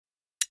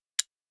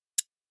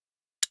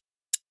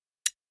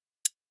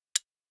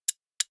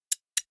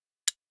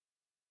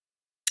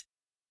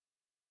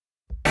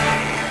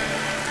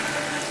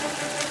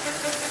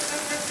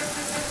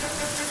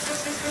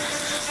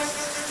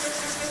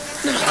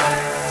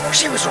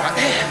She was right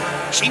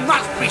there. She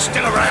must be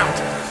still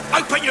around.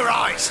 Open your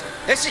eyes.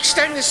 Let's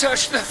extend the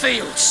search to the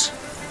fields.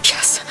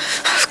 Yes,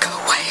 go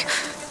away.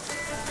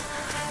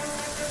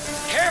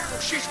 Careful,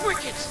 she's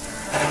wicked.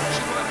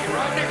 She might be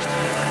right next to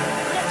you.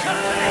 Look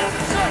company.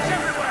 Search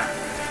everywhere.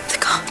 The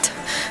guard.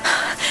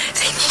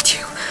 They need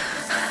you.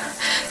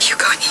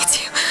 Hugo needs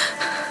you.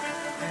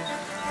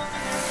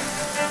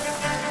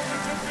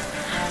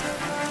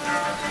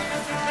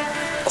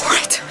 All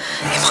right,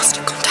 he must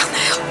have gone down the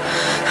hill.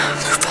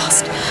 Move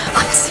fast,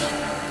 unseen.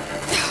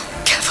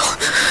 Careful.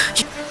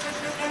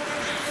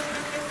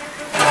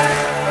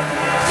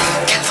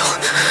 Careful.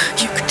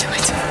 You can do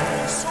it.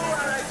 Saw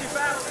how they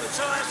devoured the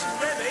Tyres and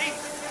Remy.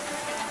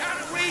 How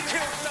do we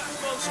kill such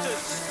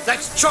monsters?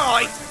 Let's try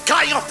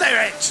cutting off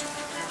their heads.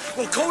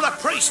 We'll call a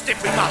priest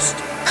if we must.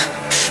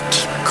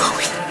 Keep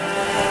going.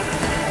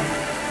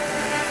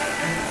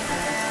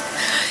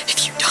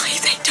 If you die,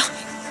 they die.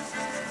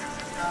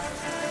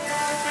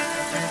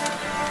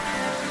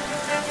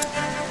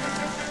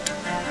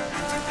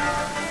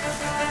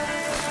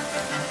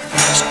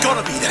 It's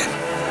gotta be them.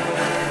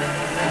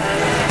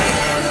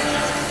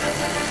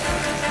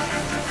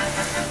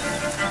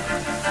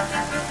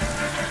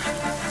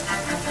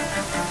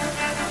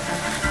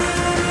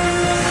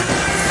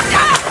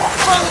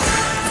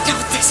 Now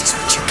this is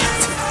what you get.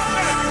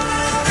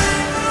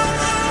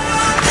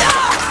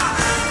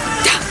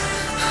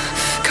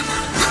 Come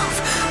on, move.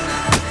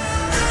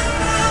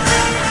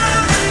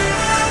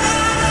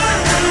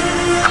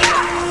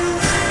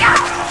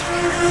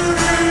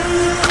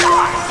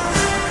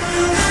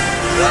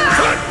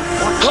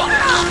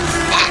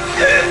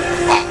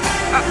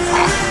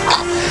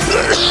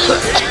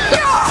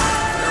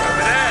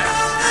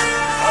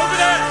 Over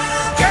there!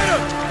 Get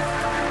him!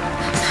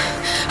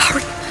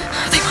 Hurry.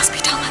 They must be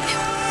down that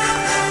hill.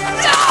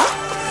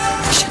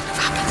 Shouldn't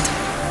have happened.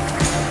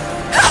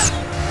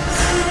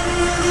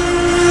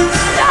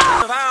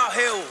 Of our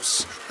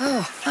hills.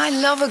 Oh, I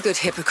love a good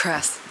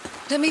hippocras.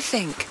 Let me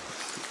think.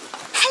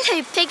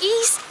 Hello,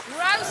 piggies.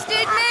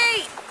 Roasted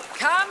meat!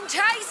 Come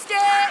taste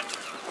it!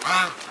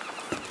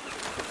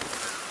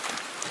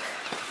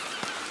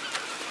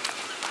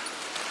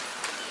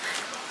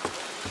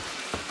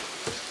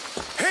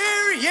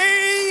 Hear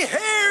ye,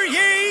 hear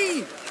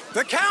ye!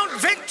 The Count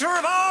Victor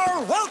of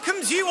Arles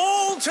welcomes you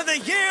all to the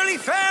yearly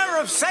fair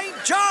of St.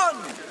 John.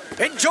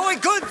 Enjoy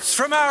goods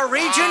from our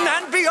region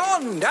and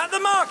beyond at the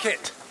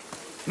market.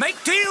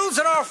 Make deals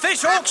at our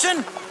fish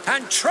auction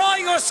and try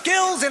your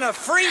skills in a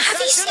free Have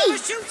you session of a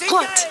seen? shooting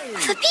What? game.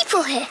 The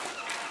people here.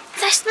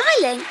 They're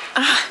smiling.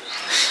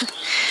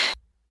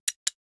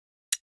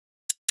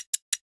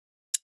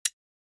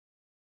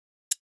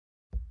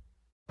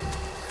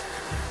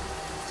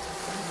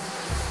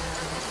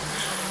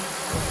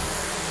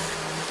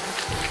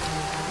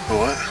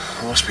 What?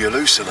 I must be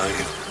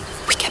hallucinating.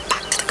 We get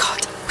back to the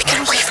cart. We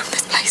get away from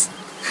this place.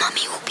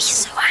 Mummy will be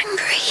so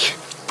angry.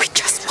 We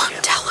just won't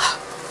tell her.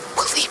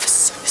 We'll leave as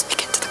soon as we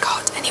get to the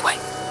cart anyway.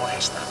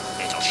 Where's the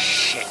little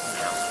shit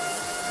now?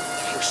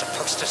 You're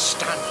supposed to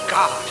stand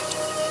guard.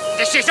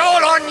 This is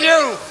all on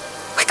you!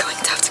 We're going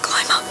to have to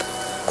climb up.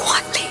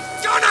 Quietly.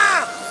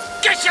 Donna!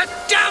 Get your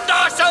damned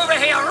arse over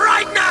here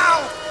right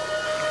now!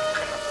 I'm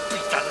gonna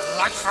beat the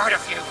life out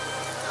of you.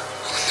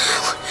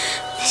 Oh no.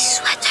 This is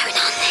where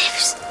Tonar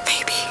lives.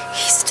 Maybe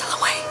he's still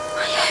away.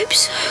 I hope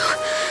so.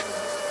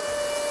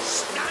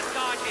 Stand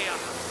guard here.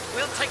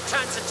 We'll take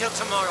turns until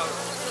tomorrow.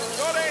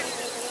 Got it?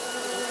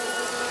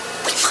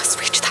 We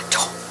must reach that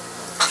door.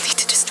 I'll need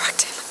to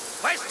distract him.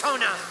 Where's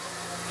Tonar?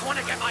 I want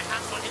to get my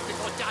hands on him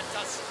before Dad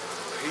does.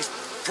 He's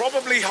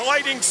probably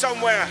hiding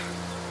somewhere.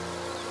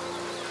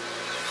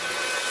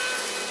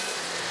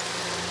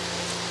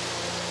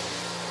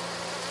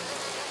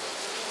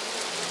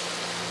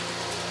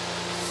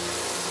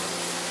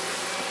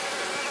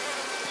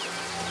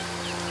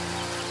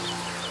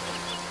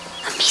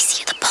 Let me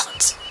see the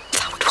pots.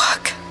 That would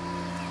work.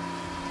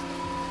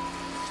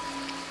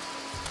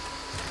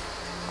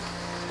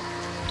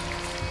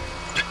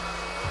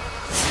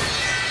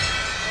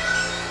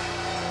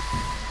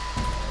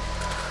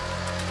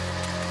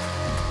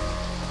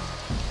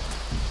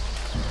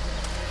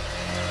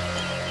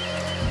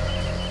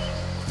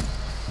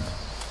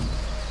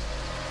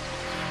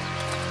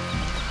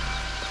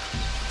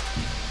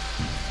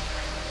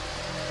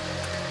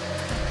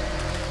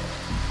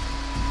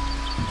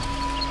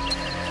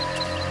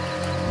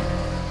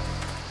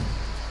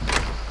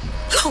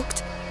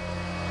 Locked.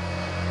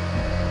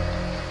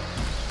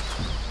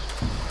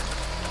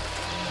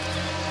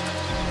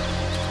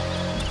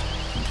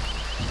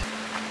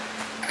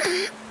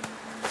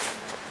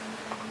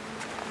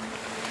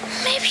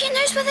 Maybe he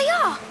knows where they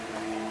are.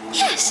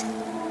 Yes.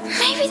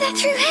 Maybe they're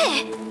through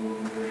here.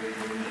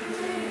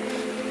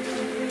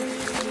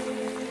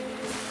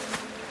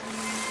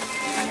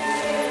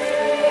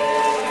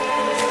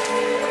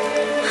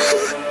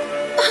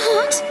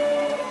 What?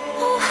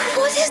 Oh,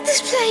 what is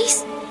this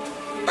place?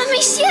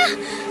 Amicia?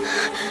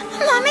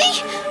 Mummy?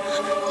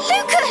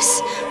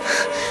 Lucas?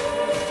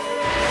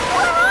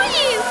 Where are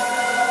you?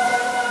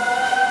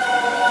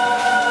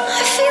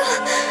 I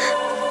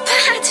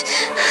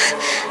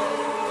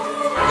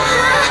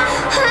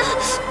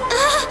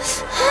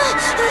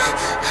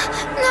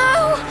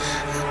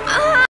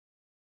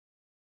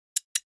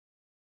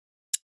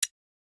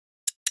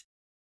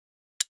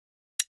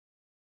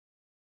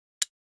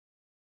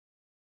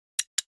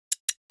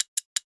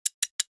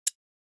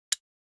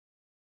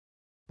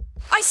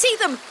I see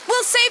them!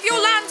 We'll save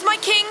your land, my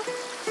king!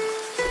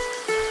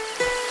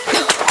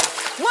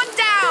 One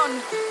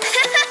down!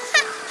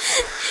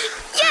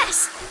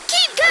 Yes!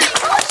 Keep going!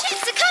 More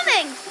ships are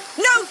coming!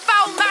 No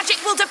foul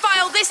magic will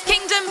defile this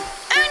kingdom!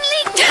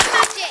 Only good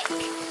magic!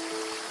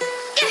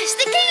 Yes,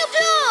 the King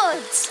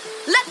applauds!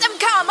 Let them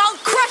come! I'll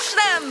crush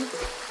them!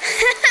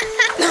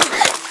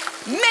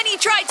 Many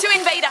tried to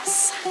invade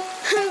us.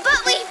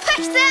 But we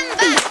pushed them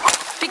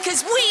back!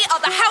 Because we are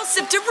the House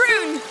of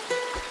Daroon!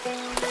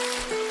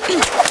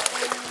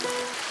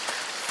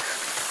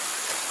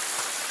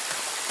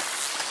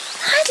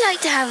 I'd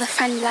like to have a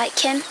friend like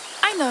him.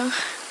 I know.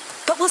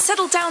 But we'll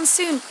settle down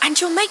soon, and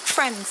you'll make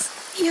friends.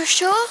 You're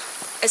sure?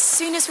 As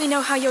soon as we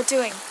know how you're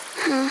doing.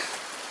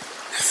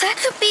 That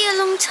could be a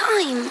long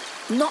time.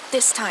 Not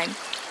this time.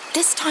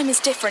 This time is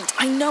different,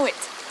 I know it.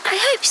 I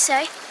hope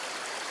so.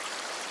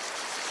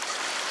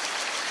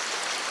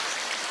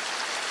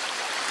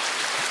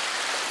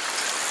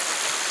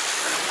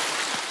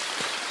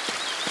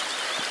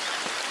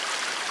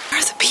 Where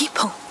are the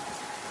people?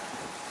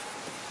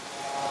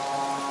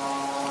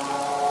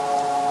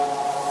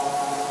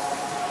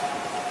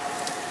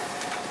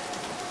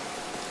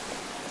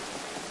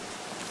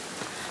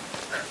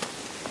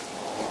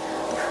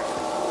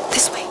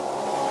 This way.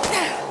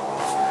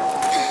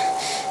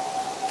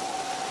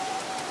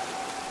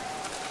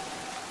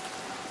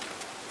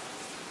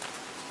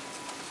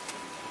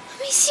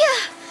 Monsieur!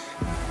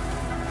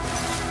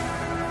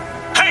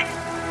 Hey!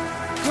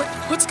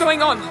 What's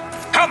going on?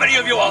 How many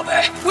of you are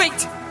there?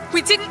 Wait!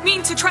 We didn't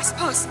mean to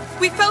trespass.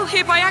 We fell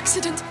here by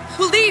accident.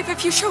 We'll leave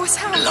if you show us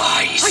how.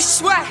 Lies! I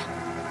swear!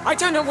 I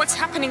don't know what's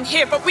happening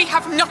here, but we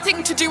have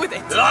nothing to do with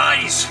it.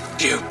 Lies!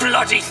 You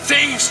bloody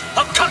thieves!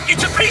 I'll cut you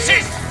to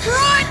pieces!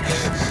 Run!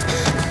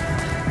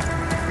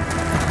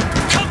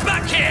 Come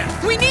back here!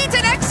 We need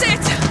an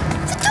exit!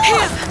 The door!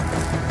 Here!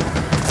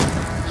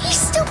 He's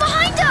still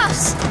behind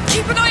us!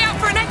 Keep an eye out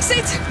for an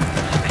exit!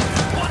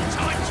 One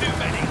time too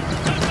many.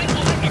 Don't think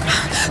more than you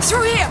can.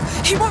 Through here!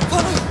 He won't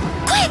follow!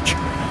 Quick!